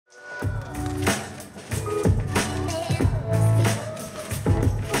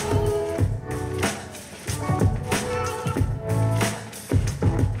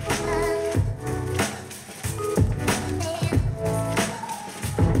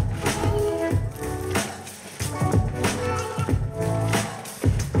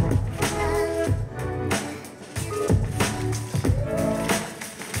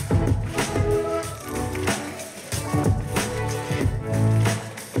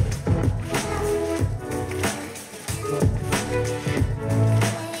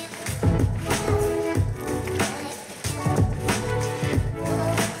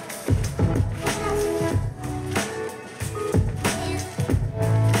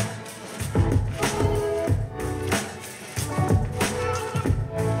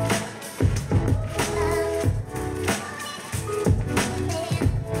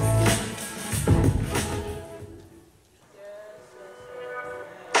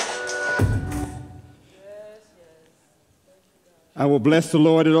I will bless the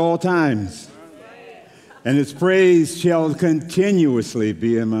Lord at all times, and his praise shall continuously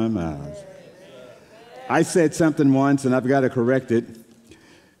be in my mouth. I said something once, and I've got to correct it.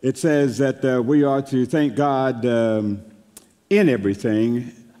 It says that we are to thank God in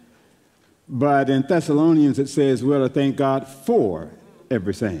everything, but in Thessalonians it says we are to thank God for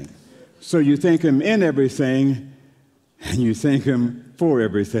everything. So you thank him in everything, and you thank him for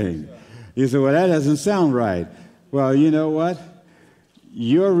everything. You say, well, that doesn't sound right. Well, you know what?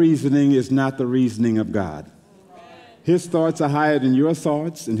 Your reasoning is not the reasoning of God. His thoughts are higher than your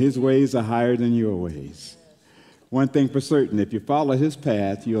thoughts, and his ways are higher than your ways. One thing for certain, if you follow his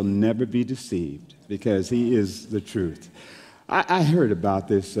path, you'll never be deceived, because he is the truth. I heard about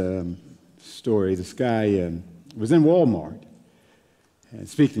this story. This guy was in Walmart. And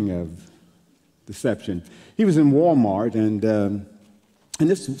speaking of deception, he was in Walmart, and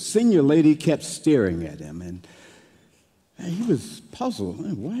this senior lady kept staring at him, and he was puzzled.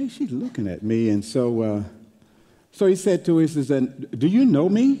 Why is she looking at me? And so he said to her, he says, do you know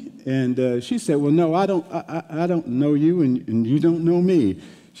me? And she said, well, no, I don't know you, and you don't know me.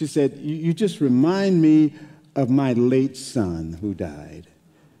 She said, you just remind me of my late son who died.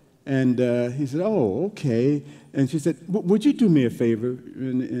 And he said, oh, okay. And she said, would you do me a favor?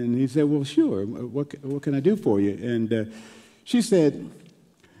 And he said, well, sure. What can I do for you? And she said,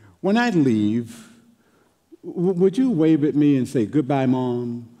 when I leave, would you wave at me and say, goodbye,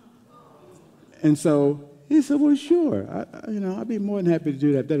 Mom? And so he said, well, sure. I'd be more than happy to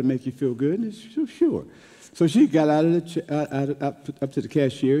do that. That'll make you feel good. And she said, sure. So she got up to the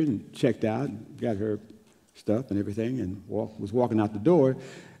cashier and checked out and got her stuff and everything and was walking out the door.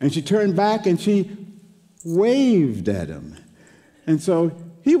 And she turned back and she waved at him. And so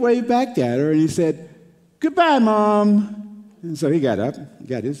he waved back at her and he said, goodbye, Mom. And so he got up,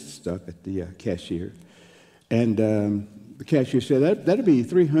 got his stuff at the cashier. And the cashier said, that'll be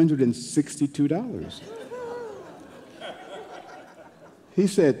 $362. He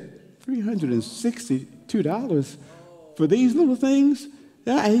said, $362 for these little things?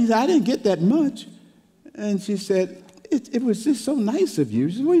 I didn't get that much. And she said, it was just so nice of you.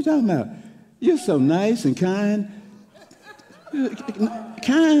 She said, what are you talking about? You're so nice and kind.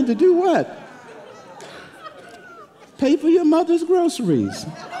 Kind to do what? Pay for your mother's groceries.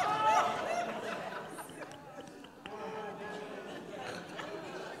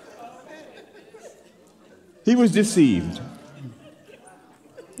 He was deceived.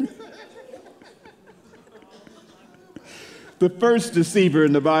 The first deceiver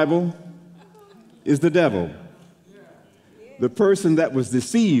in the Bible is the devil. The person that was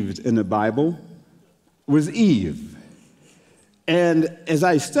deceived in the Bible was Eve. And as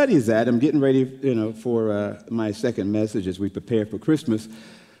I study that, I'm getting ready, for my second message as we prepare for Christmas.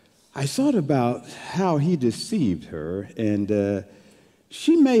 I thought about how he deceived her, and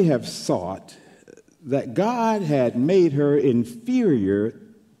she may have thought that God had made her inferior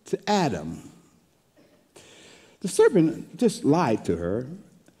to Adam. The serpent just lied to her.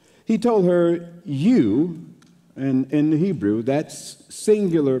 He told her, you, and in the Hebrew, that's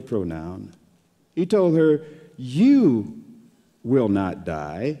singular pronoun. He told her, you will not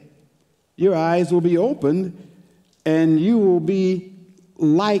die. Your eyes will be opened, and you will be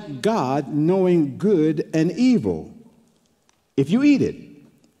like God, knowing good and evil, if you eat it.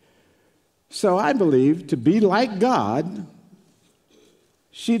 So I believe to be like God,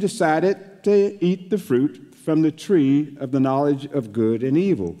 she decided to eat the fruit from the tree of the knowledge of good and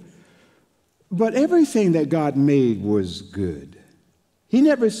evil. But everything that God made was good. He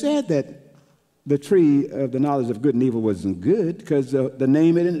never said that the tree of the knowledge of good and evil wasn't good, because the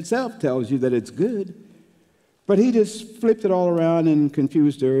name in itself tells you that it's good. But he just flipped it all around and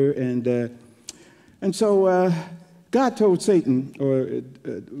confused her. And so God told Satan, or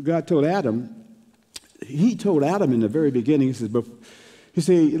God told Adam, he told Adam in the very beginning, he said, look,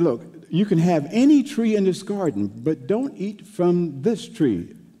 you can have any tree in this garden, but don't eat from this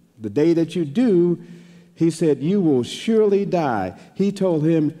tree. The day that you do, he said, you will surely die. He told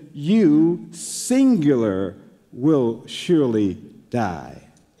him, you, singular, will surely die.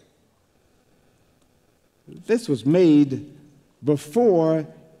 This was made before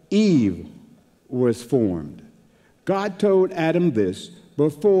Eve was formed. God told Adam this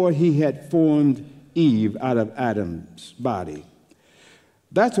before he had formed Eve out of Adam's body.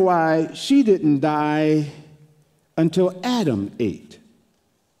 That's why she didn't die until Adam ate,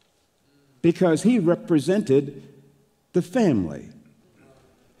 because he represented the family.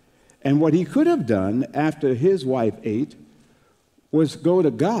 And what he could have done after his wife ate was go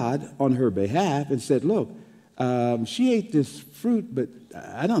to God on her behalf and said, look, She ate this fruit, but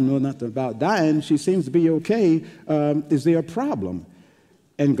I don't know nothing about dying. She seems to be okay. Is there a problem?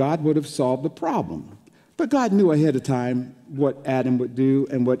 And God would have solved the problem. But God knew ahead of time what Adam would do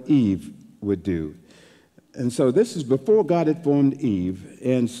and what Eve would do. And so this is before God had formed Eve.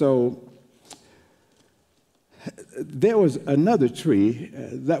 And so there was another tree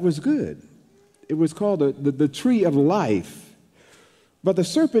that was good. It was called the tree of life. But the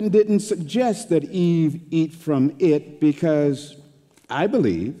serpent didn't suggest that Eve eat from it because, I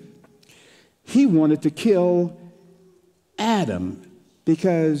believe, he wanted to kill Adam.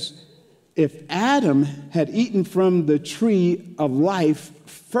 Because if Adam had eaten from the tree of life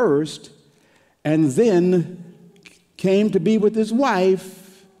first and then came to be with his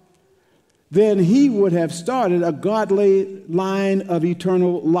wife, then he would have started a godly line of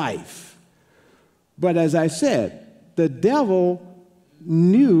eternal life. But as I said, the devil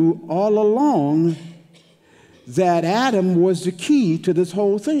knew all along that Adam was the key to this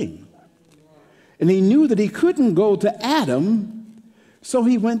whole thing. And he knew that he couldn't go to Adam, so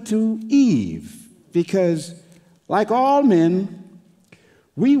he went to Eve, because like all men,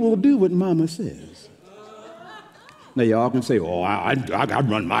 we will do what Mama says. Now, y'all can say, oh, I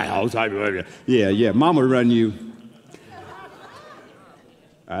run my house. Yeah, Mama run you.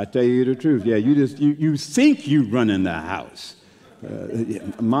 I tell you the truth. Yeah, you think you running the house.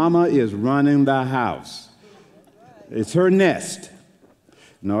 Mama is running the house. It's her nest.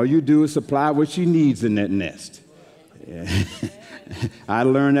 And all you do is supply what she needs in that nest. Yeah. I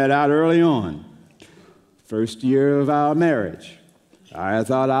learned that out early on. First year of our marriage. I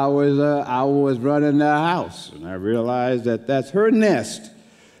thought I was running the house, and I realized that that's her nest.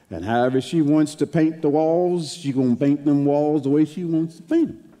 And however she wants to paint the walls, she's going to paint them walls the way she wants to paint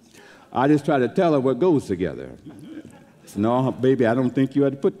them. I just try to tell her what goes together. No, baby, I don't think you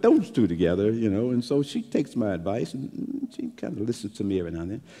had to put those two together, and so she takes my advice, and she kind of listens to me every now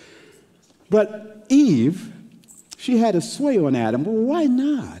and then. But Eve, she had a sway on Adam. Well, why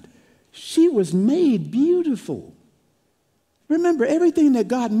not? She was made beautiful. Remember, everything that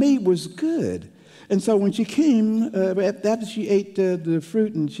God made was good. And so when she came, after she ate the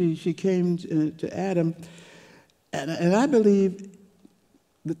fruit and she came to Adam, and I believe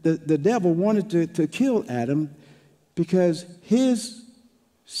that the devil wanted to kill Adam because his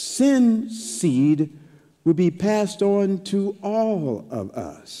sin seed would be passed on to all of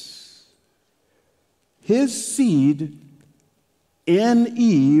us. His seed in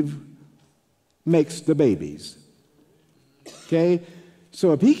Eve makes the babies. Okay?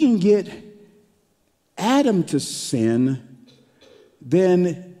 So if he can get Adam to sin,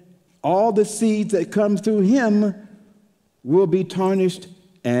 then all the seeds that come through him will be tarnished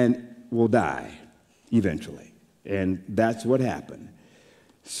and will die eventually. And that's what happened.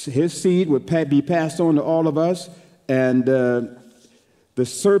 His seed would be passed on to all of us, and the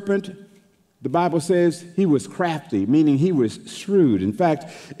serpent, the Bible says he was crafty, meaning he was shrewd. In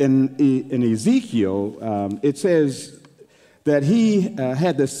fact, in Ezekiel, it says that he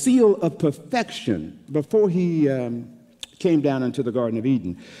had the seal of perfection before he came down into the Garden of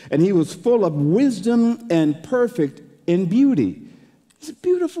Eden. And he was full of wisdom and perfect in beauty. He's a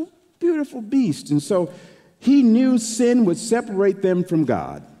beautiful, beautiful beast. And so he knew sin would separate them from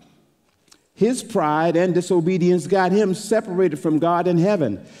God. His pride and disobedience got him separated from God in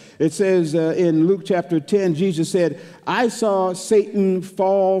heaven. It says in Luke chapter 10, Jesus said, I saw Satan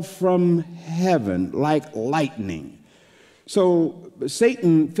fall from heaven like lightning. So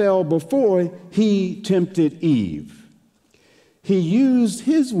Satan fell before he tempted Eve. He used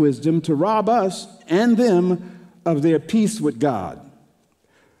his wisdom to rob us and them of their peace with God.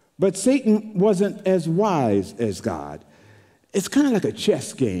 But Satan wasn't as wise as God. It's kind of like a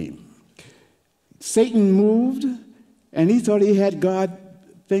chess game. Satan moved, and he thought he had God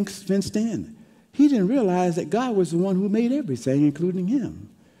fenced in. He didn't realize that God was the one who made everything, including him.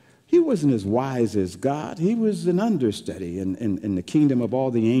 He wasn't as wise as God. He was an understudy in the kingdom of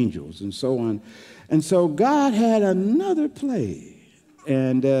all the angels and so on. And so God had another play.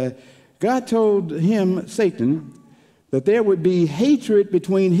 And God told him, Satan, that there would be hatred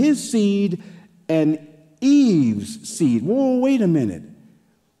between his seed and Eve's seed. Whoa, wait a minute.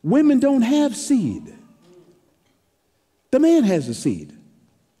 Women don't have seed. The man has a seed.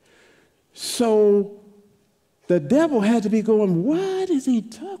 So the devil had to be going, what is he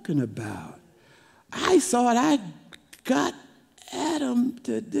talking about? I thought I got Adam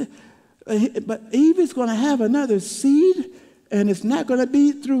to, but Eve is going to have another seed, and it's not going to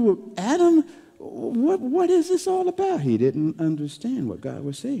be through Adam. What is this all about? He didn't understand what God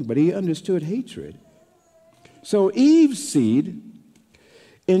was saying, but he understood hatred. So Eve's seed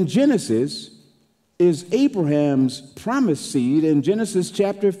in Genesis is Abraham's promised seed in Genesis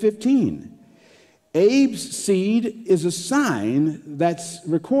chapter 15. Abe's seed is a sign that's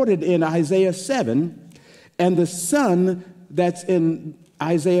recorded in Isaiah 7, and the son that's in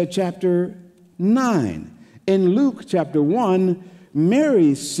Isaiah chapter 9. In Luke chapter 1,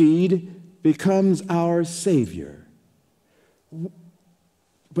 Mary's seed becomes our Savior.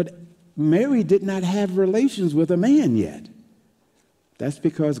 But Mary did not have relations with a man yet. That's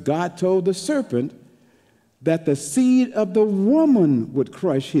because God told the serpent that the seed of the woman would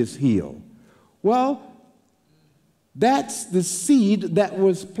crush his heel. Well, that's the seed that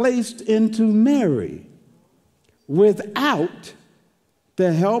was placed into Mary without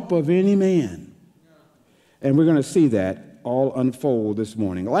the help of any man. And we're going to see that all unfold this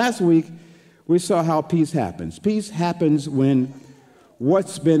morning. Last week, we saw how peace happens. Peace happens when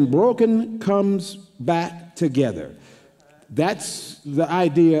what's been broken comes back together. That's the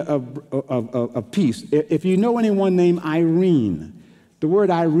idea of peace. If you know anyone named Irene, the word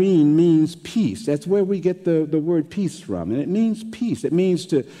Irene means peace. That's where we get the word peace from. And it means peace. It means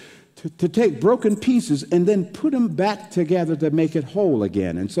to take broken pieces and then put them back together to make it whole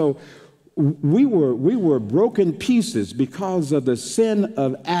again. And so we were broken pieces because of the sin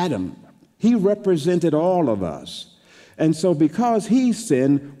of Adam. He represented all of us. And so because he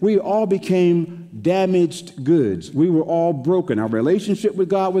sinned, we all became damaged goods. We were all broken. Our relationship with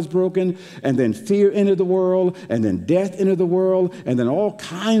God was broken, and then fear entered the world, and then death entered the world, and then all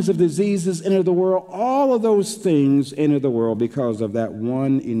kinds of diseases entered the world. All of those things entered the world because of that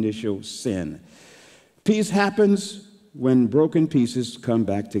one initial sin. Peace happens when broken pieces come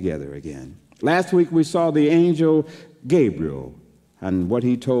back together again. Last week we saw the angel Gabriel and what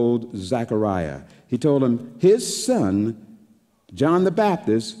he told Zechariah. He told him his son, John the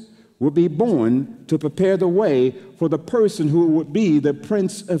Baptist, would be born to prepare the way for the person who would be the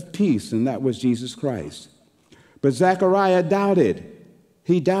Prince of Peace, and that was Jesus Christ. But Zechariah doubted.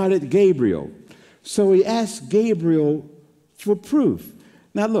 He doubted Gabriel. So he asked Gabriel for proof.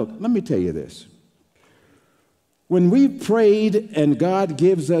 Now look, let me tell you this. When we prayed and God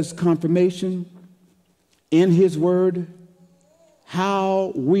gives us confirmation in his word,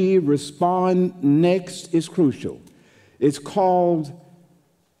 how we respond next is crucial. It's called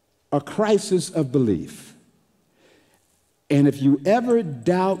a crisis of belief. And if you ever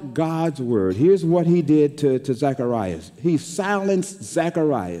doubt God's word, here's what he did to Zacharias. He silenced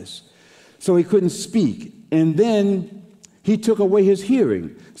Zacharias so he couldn't speak. And then he took away his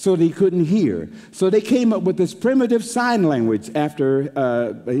hearing so that he couldn't hear. So they came up with this primitive sign language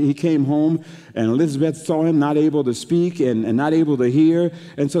after he came home, and Elizabeth saw him not able to speak and not able to hear.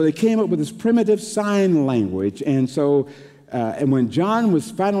 And so they came up with this primitive sign language. And so and when John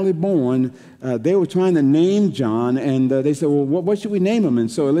was finally born, they were trying to name John, and they said, well, what should we name him? And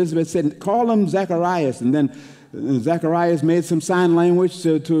so Elizabeth said, call him Zacharias. And then Zacharias made some sign language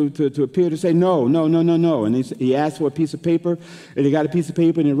to appear to say, no. And he asked for a piece of paper, and he got a piece of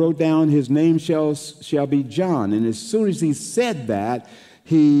paper, and he wrote down, his name shall be John. And as soon as he said that,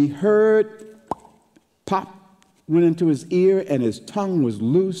 he heard pop went into his ear, and his tongue was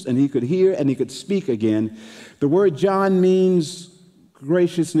loose, and he could hear, and he could speak again. The word John means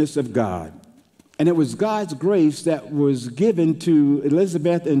graciousness of God. And it was God's grace that was given to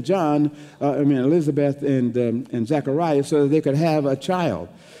Elizabeth and Elizabeth and Zechariah so that they could have a child.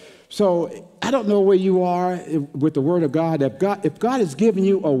 So I don't know where you are with the word of God. If God has given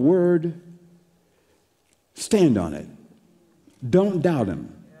you a word, stand on it. Don't doubt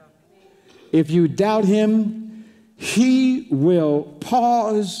him. If you doubt him, he will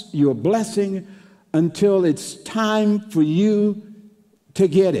pause your blessing until it's time for you to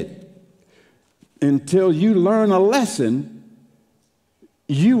get it. Until you learn a lesson,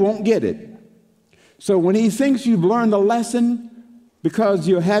 you won't get it. So when he thinks you've learned a lesson because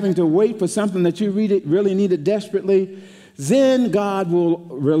you're having to wait for something that you really needed desperately, then God will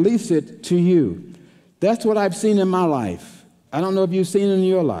release it to you. That's what I've seen in my life. I don't know if you've seen it in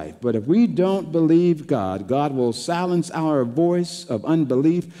your life, but if we don't believe God, God will silence our voice of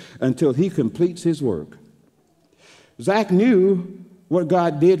unbelief until he completes his work. Zach knew what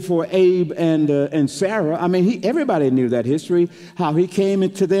God did for Abe and Sarah. I mean, everybody knew that history, how he came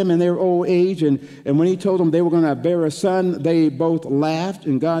into them in their old age, and when he told them they were going to bear a son, they both laughed,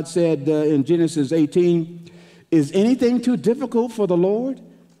 and God said in Genesis 18, is anything too difficult for the Lord?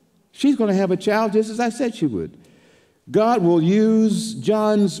 She's going to have a child just as I said she would. God will use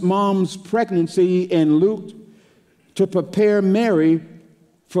John's mom's pregnancy in Luke to prepare Mary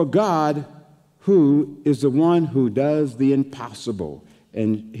for God, who is the one who does the impossible,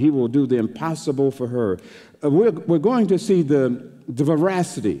 and he will do the impossible for her. We're going to see the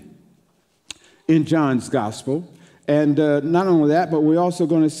Veracity in John's gospel. And not only that, but we're also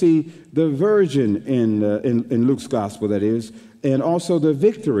going to see the virgin in Luke's gospel, that is, and also the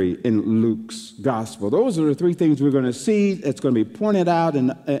victory in Luke's gospel. Those are the three things we're going to see. It's going to be pointed out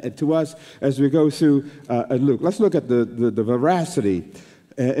to us as we go through Luke. Let's look at the veracity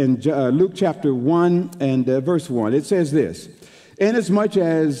in Luke chapter 1 and verse 1. It says this: "Inasmuch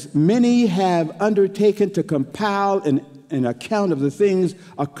as many have undertaken to compile an account of the things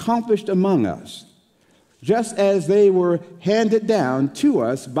accomplished among us, just as they were handed down to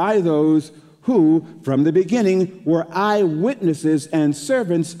us by those who, from the beginning, were eyewitnesses and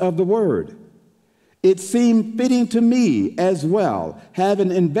servants of the word. It seemed fitting to me as well,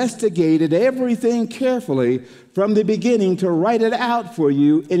 having investigated everything carefully from the beginning, to write it out for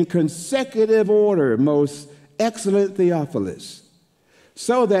you in consecutive order, most excellent Theophilus,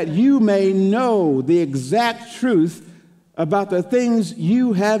 so that you may know the exact truth about the things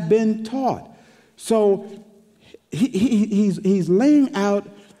you have been taught." So he's laying out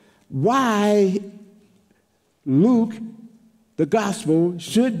why Luke, the gospel,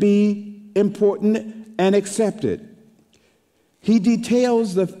 should be important and accepted. He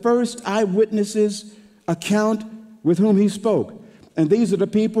details the first eyewitnesses' account with whom he spoke. And these are the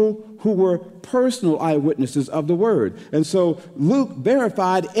people who were personal eyewitnesses of the word. And so Luke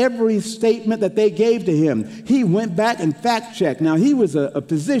verified every statement that they gave to him. He went back and fact-checked. Now, he was a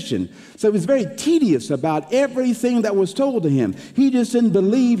physician, so he was very tedious about everything that was told to him. He just didn't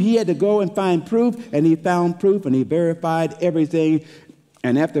believe. He had to go and find proof, and he found proof, and he verified everything.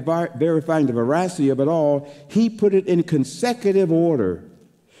 And after verifying the veracity of it all, he put it in consecutive order.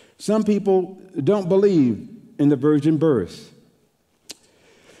 Some people don't believe in the virgin birth.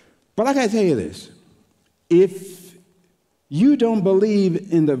 But I got to tell you this: if you don't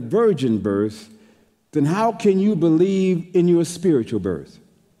believe in the virgin birth, then how can you believe in your spiritual birth?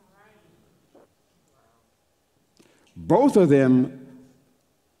 Both of them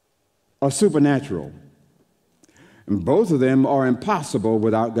are supernatural, and both of them are impossible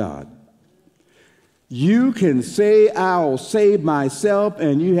without God. You can say, "I'll save myself,"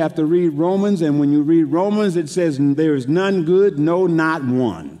 and you have to read Romans, and when you read Romans, it says, "There is none good, no, not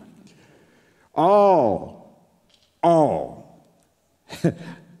one." All are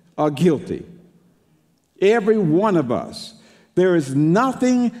guilty. Every one of us. There is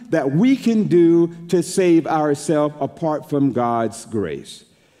nothing that we can do to save ourselves apart from God's grace.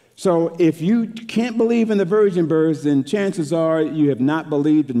 So if you can't believe in the virgin birth, then chances are you have not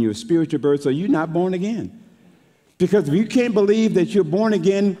believed in your spiritual birth, so you're not born again. Because if you can't believe that you're born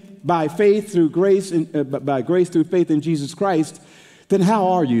again by faith through grace, by grace through faith in Jesus Christ, then how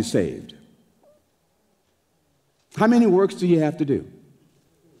are you saved? How many works do you have to do?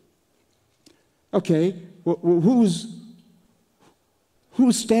 Okay, well, whose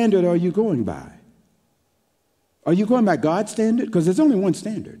standard are you going by? Are you going by God's standard? Because there's only one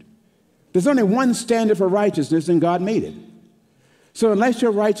standard. There's only one standard for righteousness, and God made it. So unless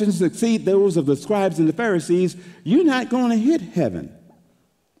your righteousness exceeds those of the scribes and the Pharisees, you're not going to hit heaven.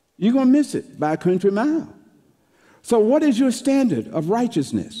 You're going to miss it by a country mile. So what is your standard of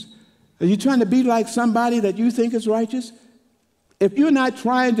righteousness? Are you trying to be like somebody that you think is righteous? If you're not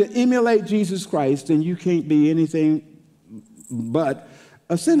trying to emulate Jesus Christ, then you can't be anything but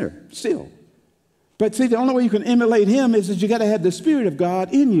a sinner still. But see, the only way you can emulate him is that you got to have the Spirit of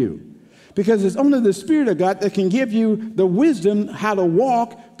God in you. Because it's only the Spirit of God that can give you the wisdom how to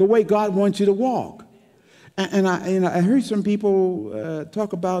walk the way God wants you to walk. And I heard some people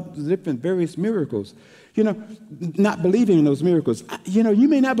talk about the different various miracles. You know, not believing in those miracles. You know, you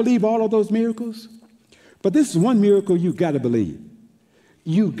may not believe all of those miracles, but this is one miracle you got to believe.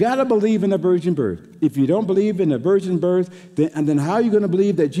 You got to believe in the virgin birth. If you don't believe in the virgin birth, then how are you going to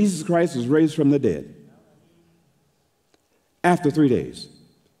believe that Jesus Christ was raised from the dead after 3 days?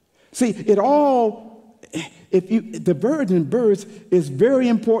 See, the virgin birth is very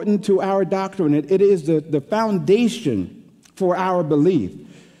important to our doctrine. It is the foundation for our belief.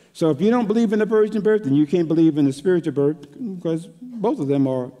 So if you don't believe in the virgin birth, then you can't believe in the spiritual birth, because both of them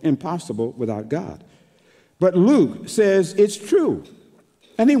are impossible without God. But Luke says it's true.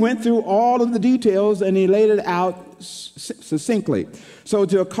 And he went through all of the details and he laid it out succinctly. So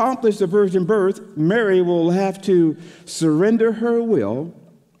to accomplish the virgin birth, Mary will have to surrender her will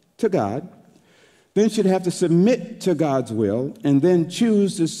to God, then she'd have to submit to God's will, and then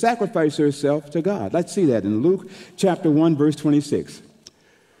choose to sacrifice herself to God. Let's see that in Luke chapter 1, verse 26.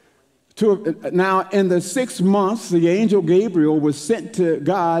 Now, in the 6th month, the angel Gabriel was sent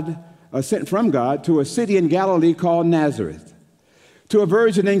from God to a city in Galilee called Nazareth, to a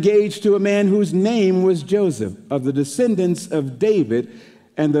virgin engaged to a man whose name was Joseph, of the descendants of David,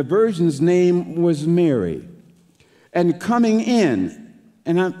 and the virgin's name was Mary. And coming in,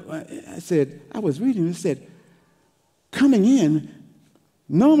 and I was reading, it said, coming in,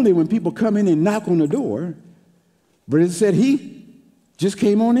 normally when people come in and knock on the door, but it said he just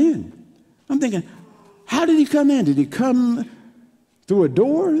came on in. I'm thinking, how did he come in? Did he come through a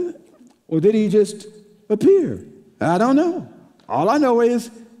door, or did he just appear? I don't know. All I know is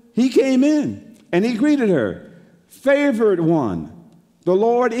he came in and he greeted her. Favored one, the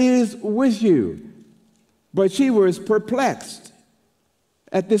Lord is with you. But she was perplexed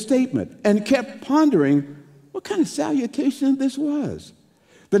at this statement and kept pondering what kind of salutation this was.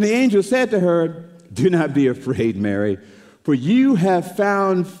 Then the angel said to her, do not be afraid, Mary, for you have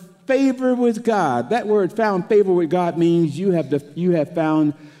found favor with God. That word found favor with God means you have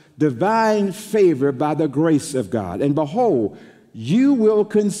found divine favor by the grace of God. And behold, you will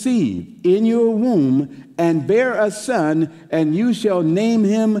conceive in your womb and bear a son, and you shall name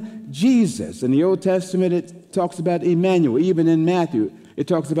him Jesus. In the Old Testament, it talks about Emmanuel. Even in Matthew, it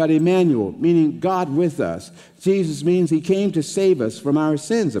talks about Emmanuel, meaning God with us. Jesus means he came to save us from our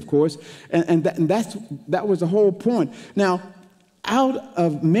sins, of course. And that was the whole point. Now, out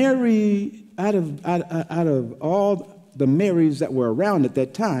of Mary, out of all the Marys that were around at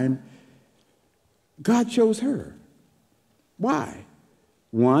that time, God chose her. Why?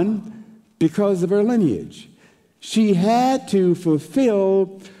 One, because of her lineage. She had to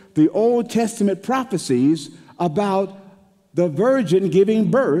fulfill the Old Testament prophecies about the virgin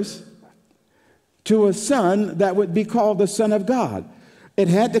giving birth to a son that would be called the Son of God. It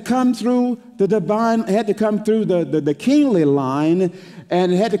had to come through the divine, it had to come through the kingly line,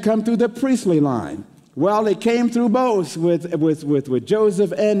 and it had to come through the priestly line. Well, it came through both with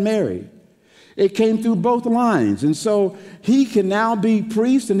Joseph and Mary. It came through both lines. And so he can now be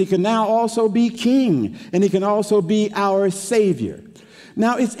priest, and he can now also be king, and he can also be our Savior.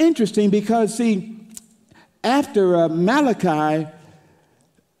 Now, it's interesting because, see, after Malachi,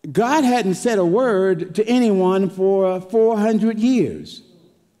 God hadn't said a word to anyone for 400 years.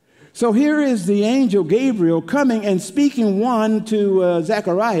 So here is the angel Gabriel coming and speaking to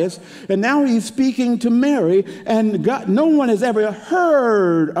Zacharias, and now he's speaking to Mary, and God, no one has ever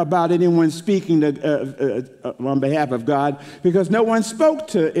heard about anyone speaking on behalf of God, because no one spoke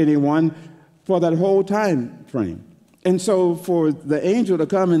to anyone for that whole time frame. And so for the angel to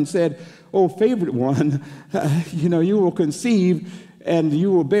come and said, oh, favorite one, you will conceive and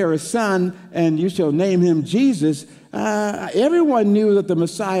you will bear a son, and you shall name him Jesus. Everyone knew that the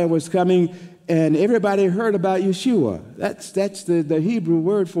Messiah was coming, and everybody heard about Yeshua. That's the Hebrew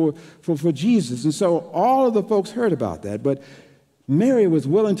word for Jesus. And so all of the folks heard about that. But Mary was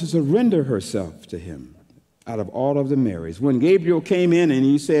willing to surrender herself to him out of all of the Marys. When Gabriel came in and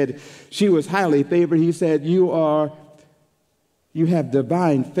he said she was highly favored, he said, you have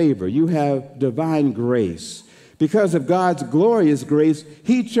divine favor. You have divine grace. Because of God's glorious grace,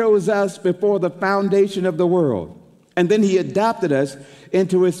 he chose us before the foundation of the world. And then he adopted us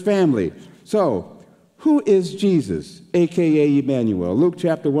into his family. So, who is Jesus, a.k.a. Emmanuel? Luke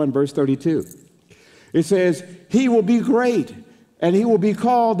chapter 1, verse 32. It says, he will be great, and he will be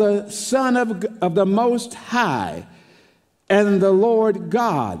called the Son of the Most High. And the Lord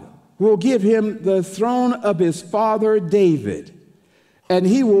God will give him the throne of his father David. And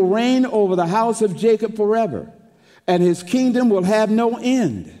he will reign over the house of Jacob forever, and his kingdom will have no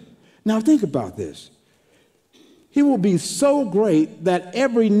end. Now think about this. He will be so great that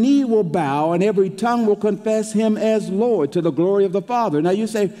every knee will bow and every tongue will confess him as Lord, to the glory of the Father. Now you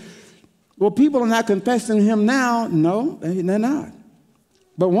say, well, people are not confessing him now. No, they're not.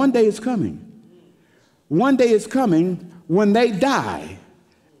 But one day is coming. One day is coming when they die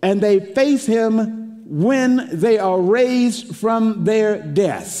and they face him when they are raised from their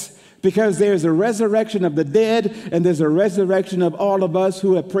deaths. Because there's a resurrection of the dead, and there's a resurrection of all of us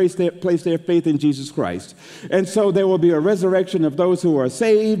who have placed their faith in Jesus Christ. And so there will be a resurrection of those who are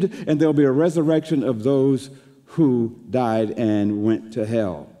saved, and there will be a resurrection of those who died and went to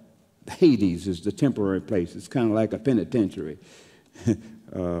hell. Hades is the temporary place. It's kind of like a penitentiary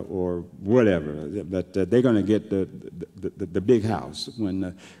or whatever. But they're going to get the big house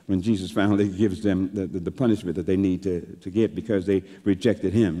when Jesus finally gives them the punishment that they need to get because they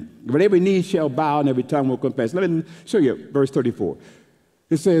rejected him. But every knee shall bow and every tongue will confess. Let me show you verse 34.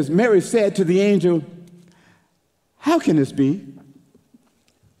 It says, Mary said to the angel, how can this be,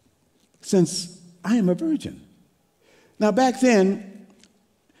 since I am a virgin? Now back then,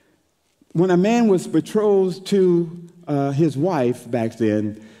 when a man was betrothed to his wife back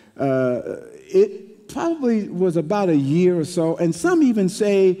then, it probably was about a year or so, and some even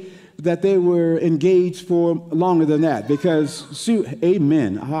say that they were engaged for longer than that because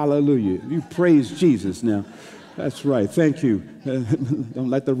amen, hallelujah. You praise Jesus now. That's right. Thank you. Don't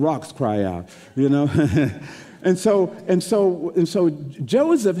let the rocks cry out, you know. And so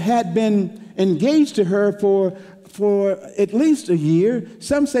Joseph had been engaged to her for at least a year.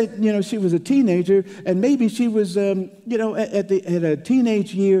 Some say, you know, she was a teenager, and maybe she was, at a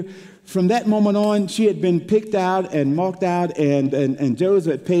teenage year. From that moment on, she had been picked out and marked out, and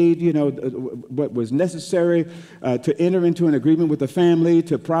Joseph had paid, you know, what was necessary to enter into an agreement with the family,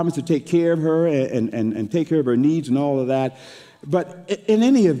 to promise to take care of her and take care of her needs and all of that. But in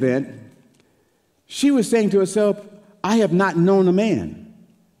any event, she was saying to herself, I have not known a man.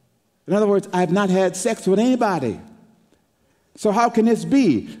 In other words, I have not had sex with anybody. So how can this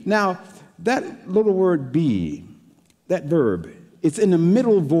be? Now, that little word be, that verb, it's in the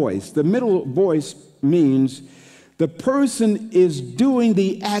middle voice. The middle voice means the person is doing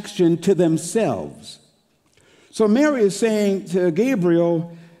the action to themselves. So Mary is saying to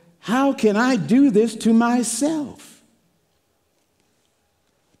Gabriel, how can I do this to myself?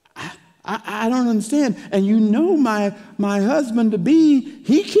 I don't understand. And you know my husband to be,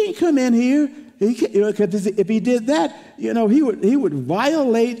 he can't come in here. He can't, you know, 'cause if he did that, you know, he would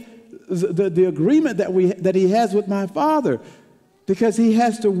violate the agreement that he has with my father, because he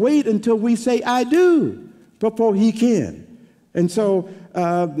has to wait until we say I do before he can. And so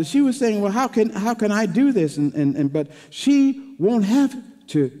she was saying, well, how can I do this? But she won't have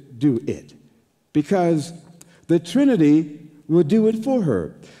to do it, because the Trinity will do it for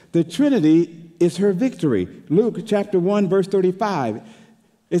her. The Trinity is her victory. Luke chapter 1, verse 35.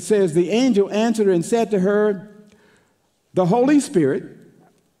 It says, the angel answered her and said to her, the Holy Spirit,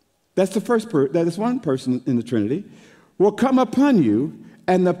 that's the first person, that is one person in the Trinity, will come upon you,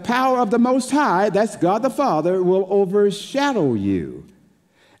 and the power of the Most High, that's God the Father, will overshadow you.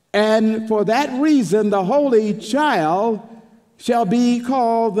 And for that reason, the Holy Child shall be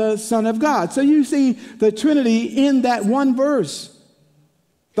called the Son of God. So you see the Trinity in that one verse.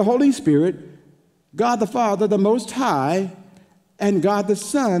 The Holy Spirit, God the Father, the Most High, and God the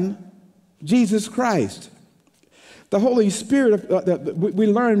Son, Jesus Christ. The Holy Spirit, we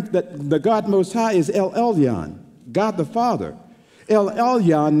learned that the God Most High is El Elyon, God the Father. El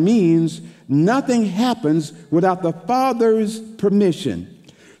Elyon means nothing happens without the Father's permission.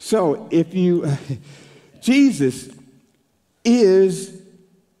 So Jesus is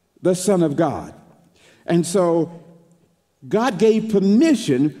the Son of God. And so God gave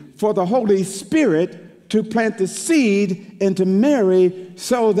permission for the Holy Spirit to plant the seed into Mary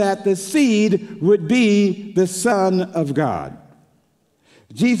so that the seed would be the Son of God.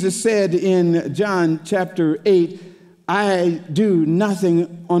 Jesus said in John chapter 8, I do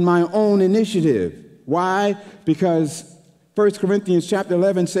nothing on my own initiative. Why? Because 1 Corinthians chapter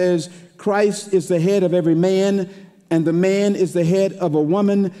 11 says, Christ is the head of every man, and the man is the head of a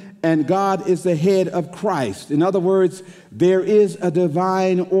woman, and God is the head of Christ. In other words, there is a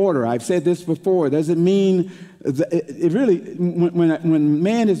divine order. I've said this before. Does it mean it really, when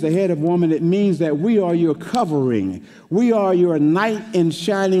man is the head of woman, it means that we are your covering. We are your knight in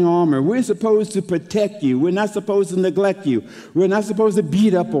shining armor. We're supposed to protect you. We're not supposed to neglect you. We're not supposed to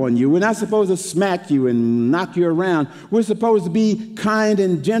beat up on you. We're not supposed to smack you and knock you around. We're supposed to be kind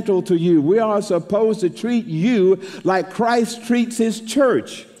and gentle to you. We are supposed to treat you like Christ treats his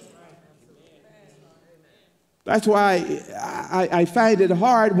church. That's why I find it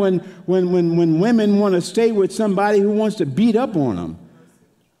hard when women want to stay with somebody who wants to beat up on them.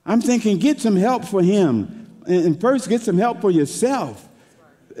 I'm thinking, get some help for him. And first, get some help for yourself.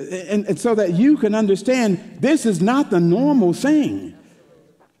 And so that you can understand this is not the normal thing.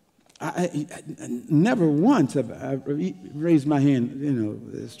 I never once have I raised my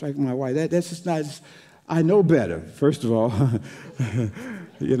hand, striking my wife. That's just not, I know better, first of all.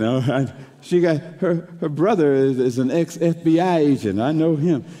 She got her brother is an ex-FBI agent. I know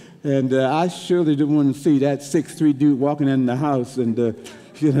him. And I surely didn't want to see that 6'3" dude walking in the house and,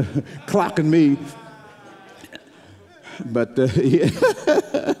 clocking me. But,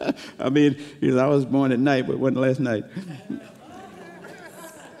 I mean, I was born at night, but it wasn't last night.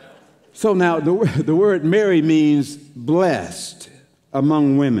 So now the word Mary means blessed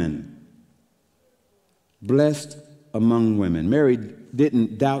among women. Blessed among women. Mary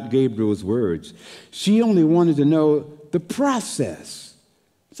didn't doubt Gabriel's words. She only wanted to know the process.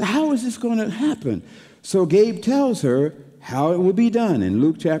 So how is this going to happen? So Gabe tells her how it will be done in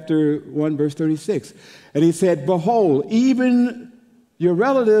Luke chapter 1, verse 36. And he said, behold, even your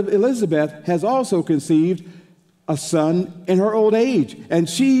relative Elizabeth has also conceived a son in her old age. And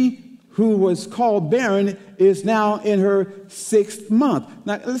she who was called barren, is now in her 6th month.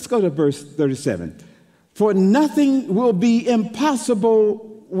 Now, let's go to verse 37. For nothing will be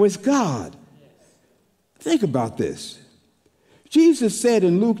impossible with God. Think about this. Jesus said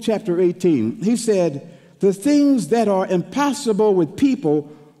in Luke chapter 18, he said, the things that are impossible with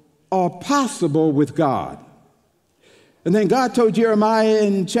people are possible with God. And then God told Jeremiah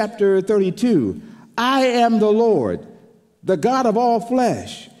in chapter 32, I am the Lord, the God of all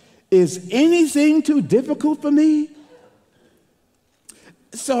flesh. Is anything too difficult for me?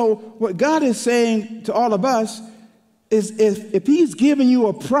 So what God is saying to all of us is if he's giving you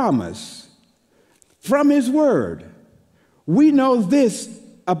a promise from his word, we know this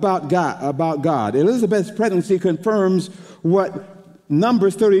about God. Elizabeth's pregnancy confirms what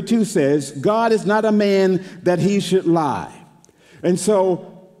Numbers 32 says. God is not a man that he should lie. And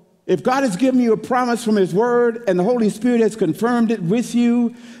so if God has given you a promise from his word and the Holy Spirit has confirmed it with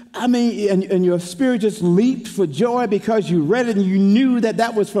you, and your spirit just leaped for joy because you read it and you knew that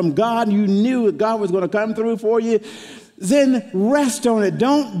that was from God, and you knew that God was going to come through for you, then rest on it.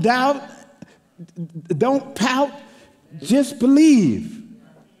 Don't doubt. Don't pout. Just believe.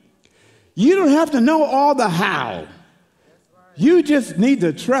 You don't have to know all the how. You just need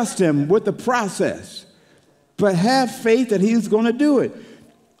to trust him with the process. But have faith that he's going to do it.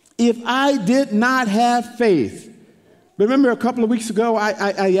 If I did not have faith, remember a couple of weeks ago,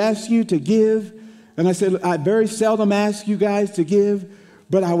 I asked you to give, and I said, I very seldom ask you guys to give,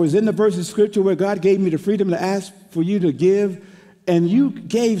 but I was in the verse of scripture where God gave me the freedom to ask for you to give, and you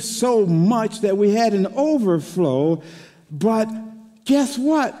gave so much that we had an overflow, but guess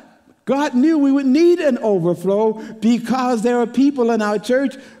what? God knew we would need an overflow because there are people in our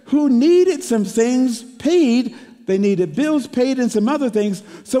church who needed some things paid. They needed bills paid and some other things.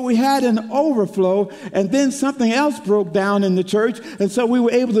 So we had an overflow, and then something else broke down in the church. And so we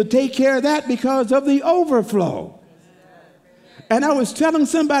were able to take care of that because of the overflow. And I was telling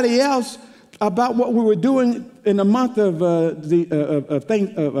somebody else about what we were doing in the month of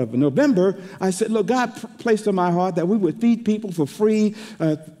November. I said, look, God placed on my heart that we would feed people for free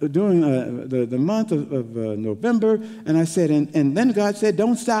during the month of November. And I said, and then God said,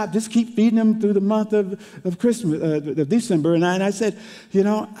 don't stop, just keep feeding them through the month of Christmas, of December. And I said, you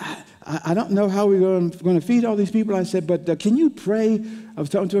know, I don't know how we're going to feed all these people. I said, but can you pray? I was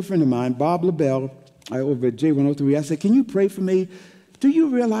talking to a friend of mine, Bob LaBelle, over at J103. I said, can you pray for me? Do you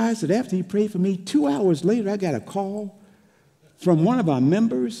realize that after he prayed for me, 2 hours later, I got a call from one of our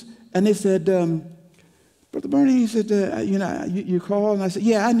members, and they said, Brother Bernie, he said, you called? And I said,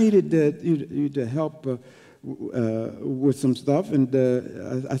 yeah, I needed you to help with some stuff, and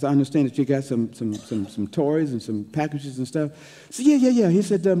I understand that you got some toys and some packages and stuff. So yeah. He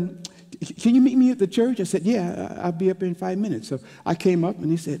said, can you meet me at the church? I said, yeah, I'll be up in 5 minutes. So I came up, and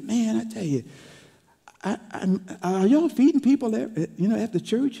he said, man, I tell you, are y'all feeding people at the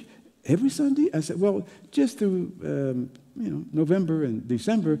church every Sunday? I said, well, just through November and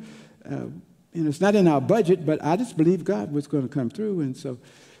December. It's not in our budget, but I just believe God was going to come through. And so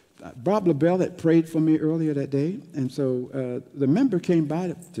Bob LaBelle had prayed for me earlier that day, and so the member came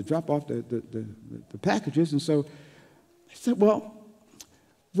by to drop off the packages. And so I said, well,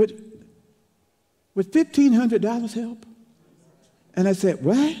 would $1,500 help? And I said,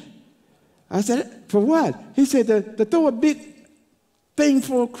 what? I said, for what? He said, to throw a big thing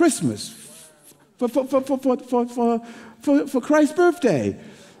for Christmas, for Christ's birthday.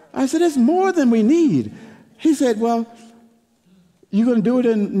 I said, it's more than we need. He said, well, you going to do it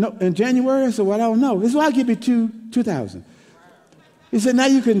in January? I said, well, I don't know. He said, well, I'll give you $2,000. He said, now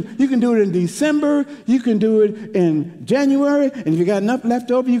you can do it in December, you can do it in January, and if you got enough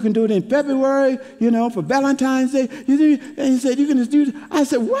left over, you can do it in February, for Valentine's Day. And he said, you can just do it. I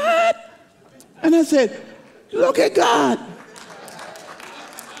said, what? And I said, look at God.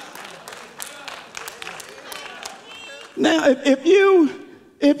 Now, if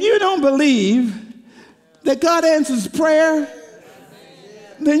you don't believe that God answers prayer,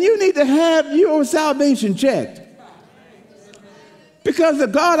 then you need to have your salvation checked. Because the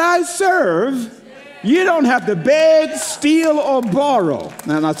God I serve, you don't have to beg, steal, or borrow.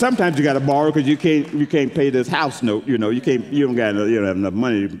 Now sometimes you got to borrow because you can't pay this house note. You don't have enough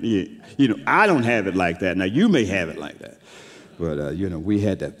money. I don't have it like that. Now you may have it like that, but we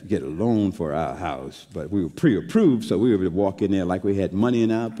had to get a loan for our house, but we were pre-approved, so we were able to walk in there like we had money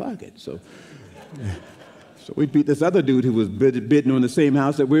in our pocket. So we beat this other dude who was bidding on the same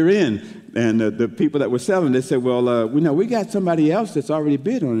house that we're in. And the people that were selling, they said, well, we got somebody else that's already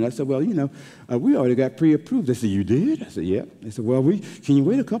bid on it. I said, well, we already got pre-approved. They said, you did? I said, yeah. They said, well, can you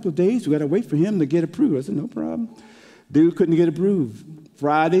wait a couple of days? We got to wait for him to get approved. I said, no problem. Dude couldn't get approved.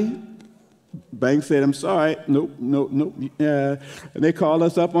 Friday, Bank said, I'm sorry. Nope. And they called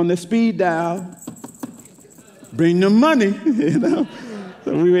us up on the speed dial. Bring them money,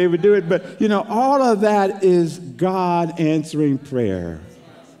 So we were able to do it. But, all of that is God answering prayer.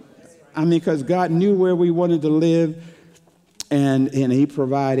 I mean, because God knew where we wanted to live, and he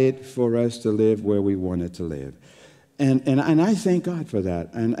provided for us to live where we wanted to live. And I thank God for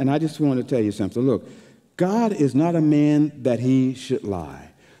that. And I just want to tell you something. Look, God is not a man that he should lie.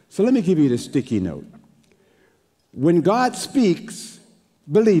 So let me give you the sticky note. When God speaks,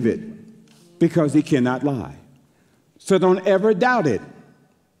 believe it, because he cannot lie. So don't ever doubt it.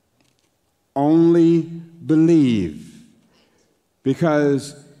 Only believe,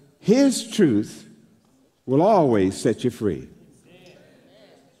 because his truth will always set you free.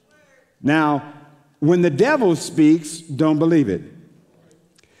 Now, when the devil speaks, don't believe it,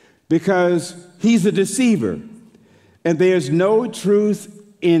 because he's a deceiver, and there's no truth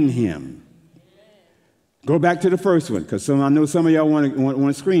in him. Go back to the first one, because I know some of y'all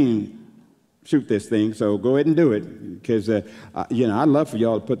want to shoot this thing, so go ahead and do it, because I'd love for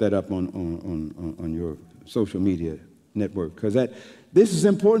y'all to put that up on your social media network, because this is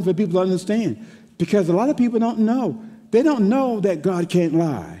important for people to understand, because a lot of people don't know. They don't know that God can't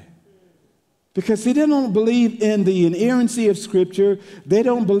lie. Because see, they don't believe in the inerrancy of Scripture. They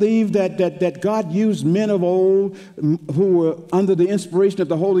don't believe that God used men of old who were under the inspiration of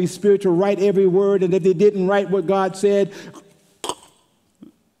the Holy Spirit to write every word, and that they didn't write what God said.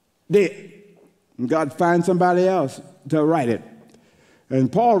 God finds somebody else to write it. And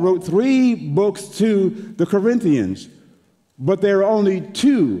Paul wrote 3 books to the Corinthians, but there are only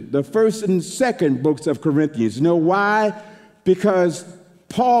 2, the first and second books of Corinthians. You know why? Because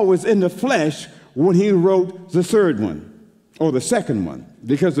Paul was in the flesh when he wrote the third one, or the second one,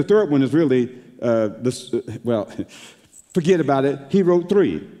 because the third one is really, forget about it. He wrote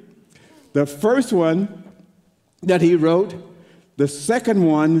 3. The first one that he wrote, the second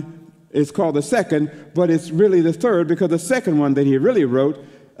one is called the second, but it's really the third, because the second one that he really wrote,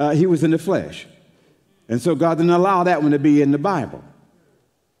 he was in the flesh. And so God didn't allow that one to be in the Bible.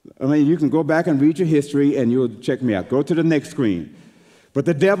 I mean, you can go back and read your history, and you'll check me out. Go to the next screen. But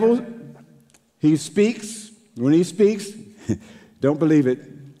the devil, he speaks. When he speaks, don't believe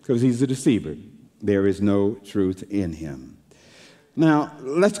it, because he's a deceiver. There is no truth in him. Now,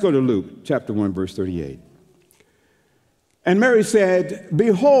 let's go to Luke chapter 1, verse 38. And Mary said,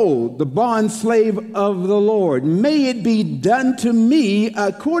 "Behold, the bondslave of the Lord. May it be done to me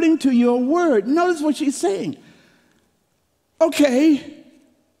according to your word." Notice what she's saying. Okay,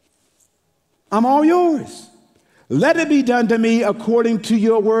 I'm all yours. Let it be done to me according to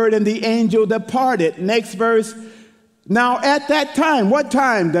your word. And the angel departed. Next verse. Now at that time, what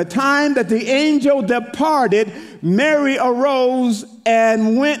time? The time that the angel departed, Mary arose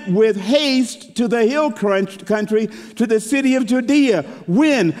and went with haste to the hill country, to the city of Judea.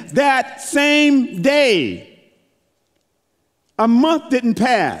 When? That same day. A month didn't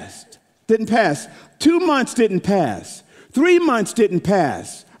pass. 2 months didn't pass. 3 months didn't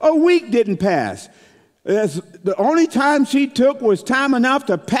pass. A week didn't pass. The only time she took was time enough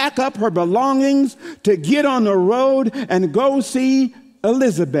to pack up her belongings, to get on the road and go see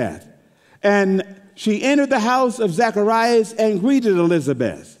Elizabeth. And she entered the house of Zacharias and greeted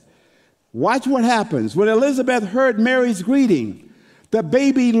Elizabeth. Watch what happens. When Elizabeth heard Mary's greeting, the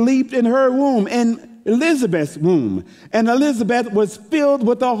baby leaped in her womb, in Elizabeth's womb. And Elizabeth was filled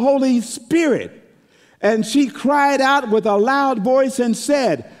with the Holy Spirit. And she cried out with a loud voice and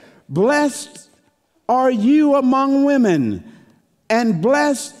said, "Blessed are you among women, and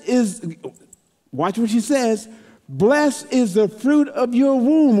blessed is," watch what she says, "blessed is the fruit of your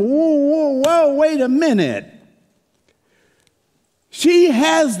womb." Whoa, wait a minute. She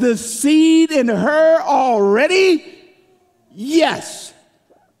has the seed in her already? Yes.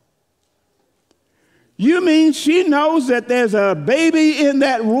 You mean she knows that there's a baby in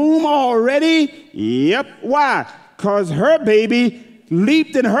that womb already? Yep. Why? Because her baby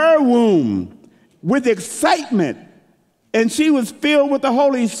leaped in her womb with excitement, and she was filled with the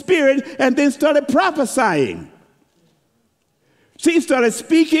Holy Spirit and then started prophesying. She started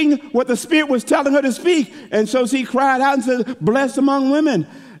speaking what the Spirit was telling her to speak, and so she cried out and said, "Blessed among women,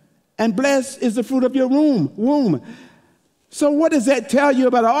 and blessed is the fruit of your womb." So what does that tell you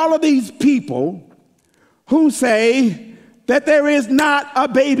about all of these people who say that there is not a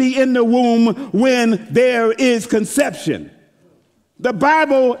baby in the womb when there is conception? The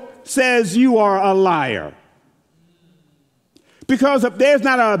Bible says you are a liar. Because if there's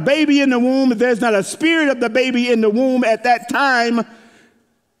not a baby in the womb, if there's not a spirit of the baby in the womb at that time,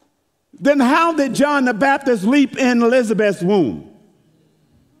 then how did John the Baptist leap in Elizabeth's womb?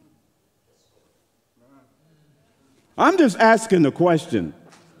 I'm just asking the question.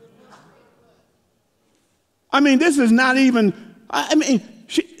 I mean, this is not even,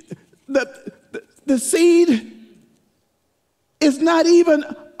 the seed is not even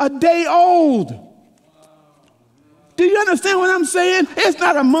a day old. Do you understand what I'm saying? It's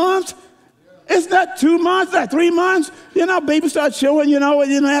not a month. It's not 2 months, not 3 months. Baby starts showing,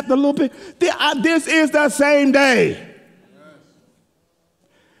 after a little bit. This is the same day.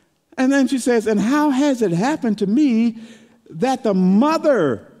 And then she says, and how has it happened to me that the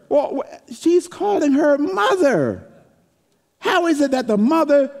mother, well, she's calling her mother. How is it that the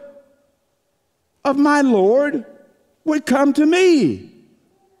mother of my Lord would come to me?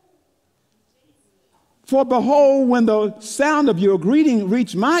 For behold, when the sound of your greeting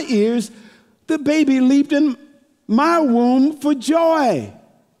reached my ears, the baby leaped in my womb for joy.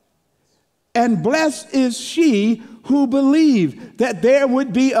 And blessed is she who believed that there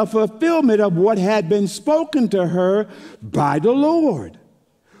would be a fulfillment of what had been spoken to her by the Lord.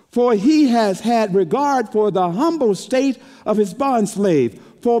 For he has had regard for the humble state of his bondslave.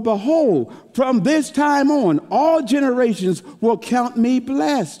 For behold, from this time on, all generations will count me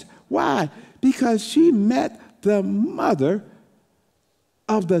blessed. Why? Because she met the mother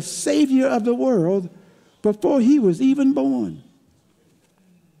of the Savior of the world before he was even born.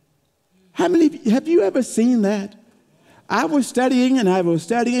 How many have you ever seen that? I was studying, and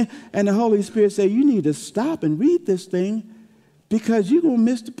the Holy Spirit said, you need to stop and read this thing because you're going to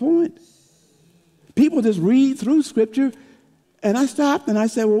miss the point. People just read through Scripture, and I stopped, and I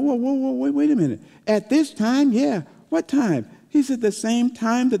said, whoa, wait a minute. At this time? Yeah. What time? He said, the same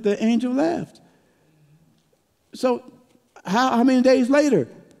time that the angel left. So how many days later?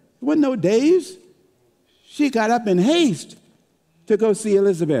 There wasn't no days. She got up in haste to go see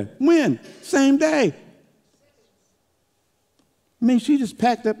Elizabeth. When? Same day. She just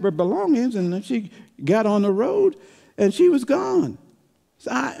packed up her belongings and then she got on the road and she was gone. So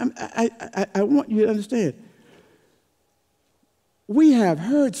I want you to understand. We have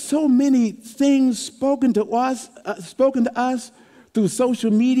heard so many things spoken to us through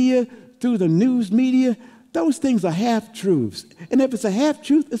social media, through the news media. Those things are half-truths. And if it's a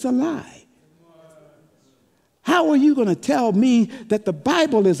half-truth, it's a lie. How are you going to tell me that the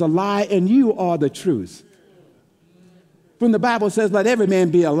Bible is a lie and you are the truth? When the Bible says, let every man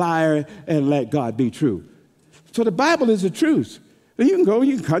be a liar and let God be true. So the Bible is the truth. And you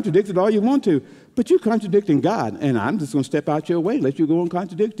can contradict it all you want to, but you're contradicting God. And I'm just going to step out your way, let you go and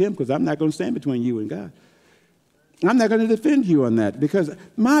contradict him, because I'm not going to stand between you and God. I'm not going to defend you on that, because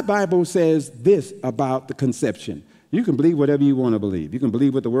my Bible says this about the conception. You can believe whatever you want to believe. You can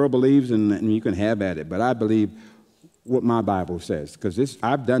believe what the world believes, and you can have at it. But I believe what my Bible says, because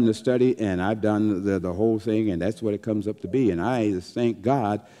I've done the study, and I've done the whole thing, and that's what it comes up to be. And I just thank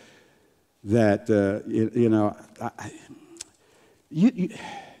God that,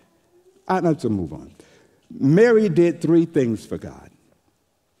 I'd like to move on. Mary did 3 things for God.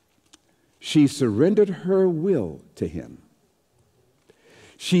 She surrendered her will to him.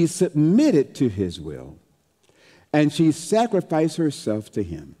 She submitted to his will. And she sacrificed herself to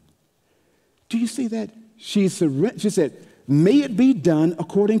him. Do you see that? She said, may it be done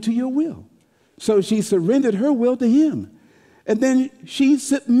according to your will. So she surrendered her will to him. And then she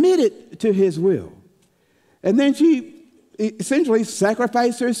submitted to his will. And then she essentially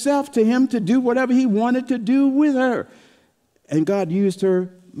sacrificed herself to him to do whatever he wanted to do with her. And God used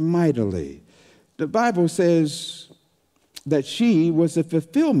her mightily. The Bible says that she was the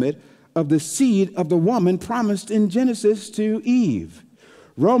fulfillment of the seed of the woman promised in Genesis to Eve.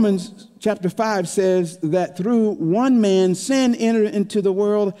 Romans chapter 5 says that through one man sin entered into the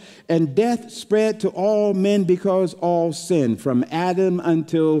world, and death spread to all men because all sinned, from Adam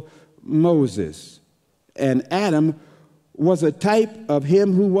until Moses. And Adam was a type of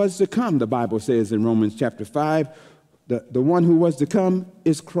him who was to come, the Bible says in Romans chapter 5. The one who was to come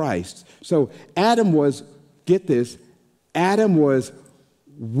is Christ. So Adam was, get this, Adam was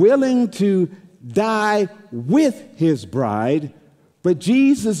willing to die with his bride, but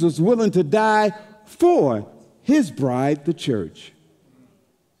Jesus was willing to die for his bride, the church.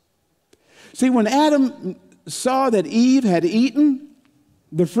 See, when Adam saw that Eve had eaten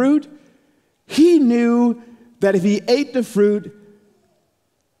the fruit, he knew that if he ate the fruit,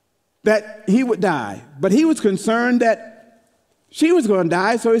 that he would die. But he was concerned that she was going to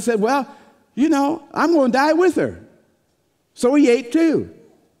die, so he said, well, I'm going to die with her. So he ate too,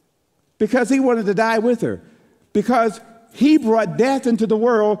 because he wanted to die with her. Because he brought death into the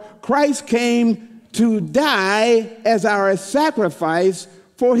world, Christ came to die as our sacrifice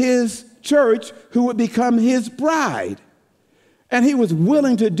for his church, who would become his bride. And he was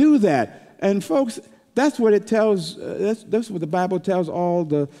willing to do that. And folks, That's what it tells, that's what the Bible tells all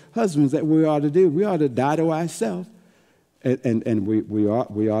the husbands that we ought to do. We ought to die to ourselves. And we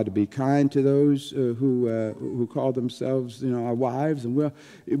ought to be kind to those who call themselves, our wives. And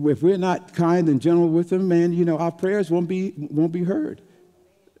if we're not kind and gentle with them, man, our prayers won't be heard.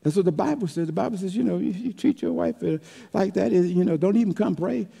 That's what the Bible says. The Bible says, you treat your wife like that, don't even come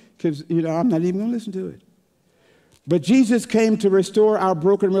pray because, I'm not even going to listen to it. But Jesus came to restore our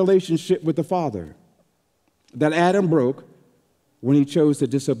broken relationship with the Father that Adam broke when he chose to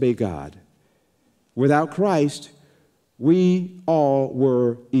disobey God. Without Christ, we all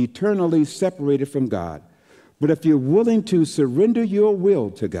were eternally separated from God. But if you're willing to surrender your will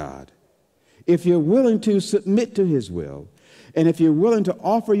to God, if you're willing to submit to his will, and if you're willing to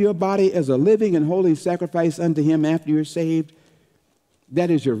offer your body as a living and holy sacrifice unto him after you're saved, that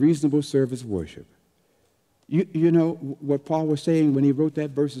is your reasonable service worship. You know what Paul was saying when he wrote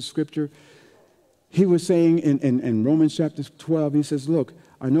that verse of Scripture? He was saying in Romans chapter 12, he says, look,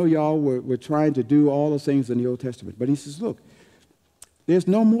 I know y'all were trying to do all the things in the Old Testament, but he says, look, there's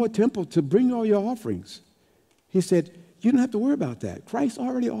no more temple to bring all your offerings. He said, you don't have to worry about that. Christ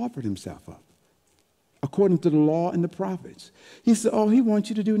already offered himself up according to the law and the prophets. He said, all he wants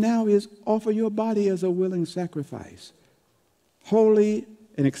you to do now is offer your body as a willing sacrifice, holy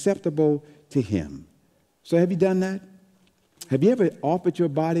and acceptable to him. So have you done that? Have you ever offered your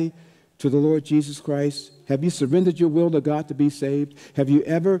body to the Lord Jesus Christ? Have you surrendered your will to God to be saved? Have you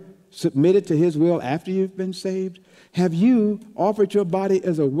ever submitted to his will after you've been saved? Have you offered your body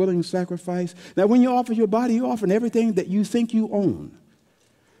as a willing sacrifice? Now, when you offer your body, you're offering everything that you think you own.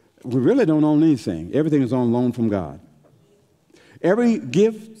 We really don't own anything. Everything is on loan from God. Every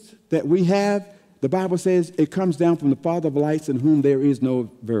gift that we have, the Bible says it comes down from the Father of lights in whom there is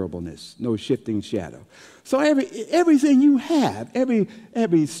no variableness, no shifting shadow. So everything you have,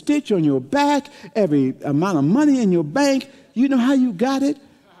 every stitch on your back, every amount of money in your bank, you know how you got it?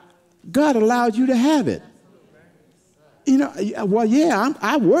 God allowed you to have it. Well, yeah,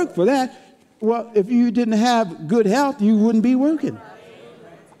 I work for that. Well, if you didn't have good health, you wouldn't be working.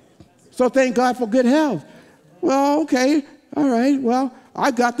 So thank God for good health. Well, okay, all right, well,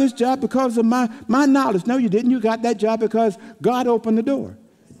 I got this job because of my knowledge. No, you didn't. You got that job because God opened the door.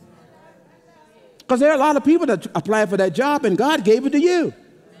 Because there are a lot of people that apply for that job, and God gave it to you.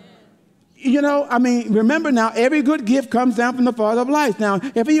 Remember now, every good gift comes down from the Father of lights. Now,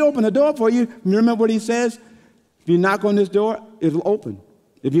 if he opened the door for you, remember what he says? If you knock on this door, it'll open.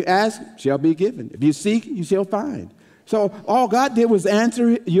 If you ask, it shall be given. If you seek, you shall find. So all God did was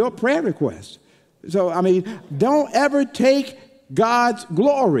answer your prayer request. So, don't ever take God's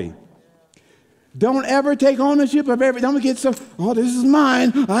glory. Don't ever take ownership of everything. Don't get this is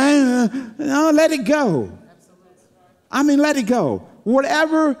mine. No, let it go. Let it go.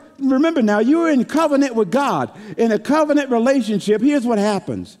 Whatever, remember now, you're in covenant with God. In a covenant relationship, here's what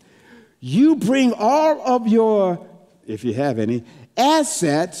happens. You bring all of your, if you have any,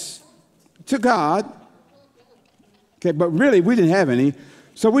 assets to God. Okay, but really, we didn't have any.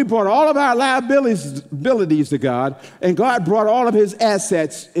 So we brought all of our liabilities to God, and God brought all of his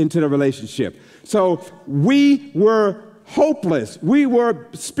assets into the relationship. So we were hopeless. We were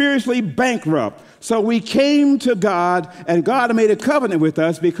spiritually bankrupt. So we came to God, and God made a covenant with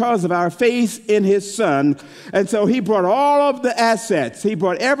us because of our faith in his Son. And so he brought all of the assets. He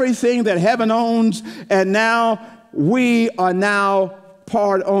brought everything that heaven owns, and now we are now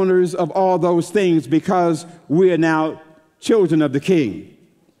part owners of all those things because we are now children of the King.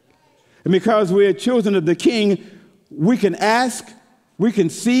 And because we are children of the King, we can ask, we can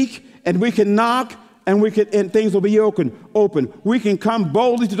seek, and we can knock, and things will be open. We can come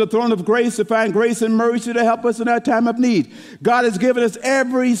boldly to the throne of grace to find grace and mercy to help us in our time of need. God has given us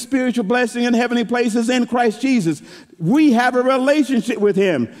every spiritual blessing in heavenly places in Christ Jesus. We have a relationship with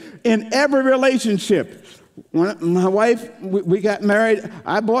him. In every relationship, when my wife, we got married,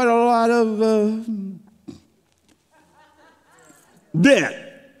 I bought a lot of debt.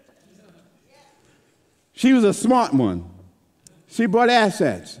 She was a smart one. She brought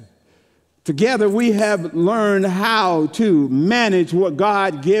assets. Together, we have learned how to manage what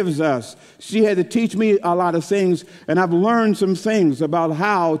God gives us. She had to teach me a lot of things, and I've learned some things about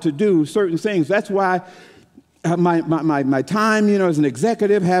how to do certain things. That's why my time, as an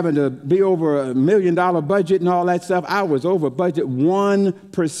executive, having to be over $1 million budget and all that stuff, I was over budget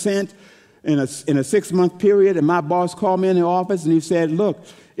 1% in a 6-month period, and my boss called me in the office, and he said, look,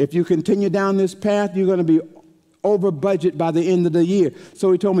 if you continue down this path, you're going to be over budget by the end of the year.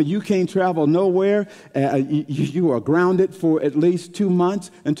 So he told me, you can't travel nowhere. You are grounded for at least 2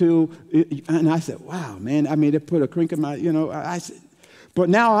 months until, and I said, wow, man, it put a crink in my, I said, but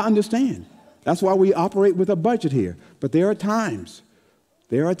now I understand. That's why we operate with a budget here. But there are times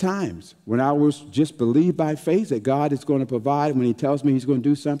when I will just believe by faith that God is going to provide when he tells me he's going to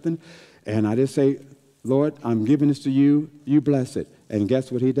do something. And I just say, Lord, I'm giving this to you. You bless it. And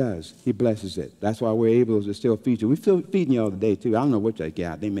guess what he does? He blesses it. That's why we're able to still feed you. We're still feeding you all today, too. I don't know what they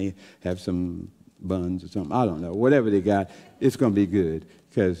got. They may have some buns or something. I don't know. Whatever they got, it's going to be good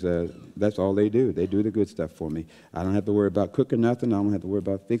because that's all they do. They do the good stuff for me. I don't have to worry about cooking nothing. I don't have to worry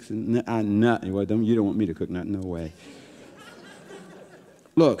about fixing nothing. Well, you don't want me to cook nothing. No way.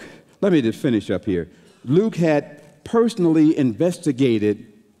 Look, let me just finish up here. Luke had personally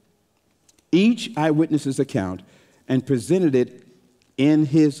investigated each eyewitness's account and presented it in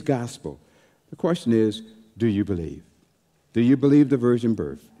his gospel. The question is, do you believe? Do you believe the virgin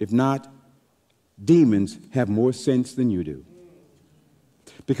birth? If not, demons have more sense than you do.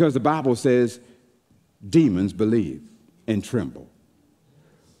 Because the Bible says demons believe and tremble.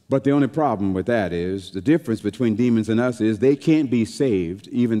 But the only problem with that is the difference between demons and us is they can't be saved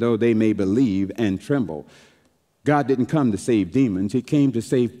even though they may believe and tremble. God didn't come to save demons. He came to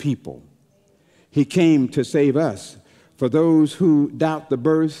save people. He came to save us. For those who doubt the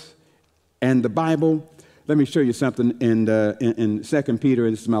birth and the Bible, let me show you something in 2 Peter,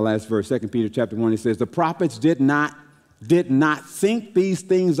 and this is my last verse, 2 Peter chapter 1. It says, the prophets did not think these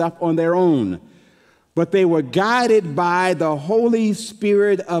things up on their own, but they were guided by the Holy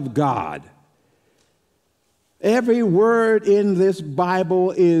Spirit of God. Every word in this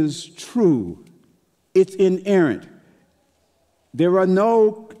Bible is true. It's inerrant. There are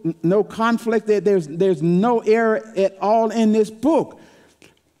no conflict. There's no error at all in this book.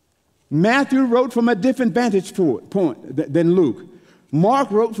 Matthew wrote from a different vantage point than Luke.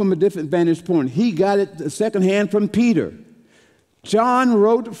 Mark wrote from a different vantage point. He got it secondhand from Peter. John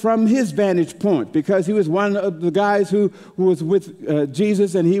wrote from his vantage point because he was one of the guys who was with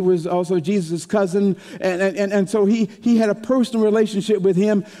Jesus, and he was also Jesus' cousin. And so he had a personal relationship with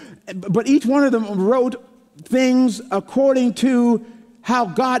him. But each one of them wrote things according to how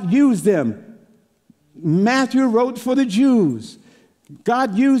God used them. Matthew wrote for the Jews.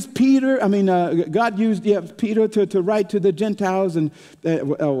 God used Peter. God used Peter to write to the Gentiles and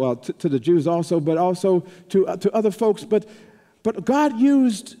to the Jews also, but also to other folks. But God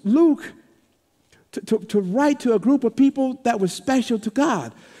used Luke to write to a group of people that was special to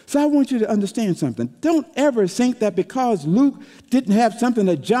God. So I want you to understand something. Don't ever think that because Luke didn't have something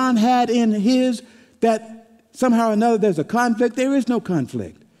that John had in his, that somehow or another there's a conflict. There is no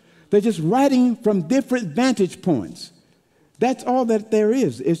conflict. They're just writing from different vantage points. That's all that there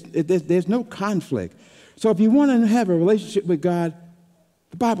is. There's no conflict. So if you want to have a relationship with God,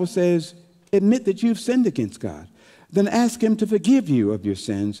 the Bible says, admit that you've sinned against God. Then ask him to forgive you of your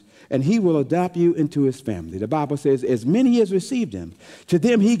sins, and he will adopt you into his family. The Bible says, as many as received him, to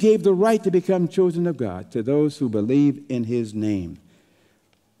them he gave the right to become children of God, to those who believe in his name.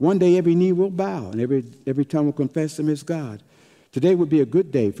 One day every knee will bow, and every tongue will confess him as God. Today would be a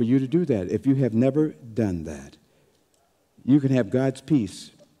good day for you to do that if you have never done that. You can have God's peace.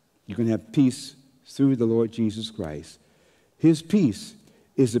 You can have peace through the Lord Jesus Christ. His peace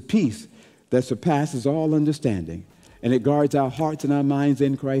is a peace that surpasses all understanding, and it guards our hearts and our minds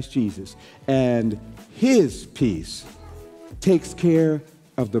in Christ Jesus. And his peace takes care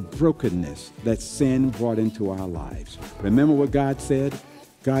of the brokenness that sin brought into our lives. Remember what God said?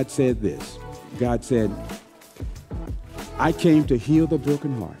 God said this. God said, I came to heal the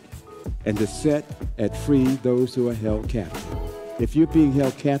broken heart and to set at free those who are held captive. If you're being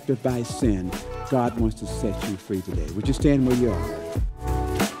held captive by sin, God wants to set you free today. Would you stand where you are?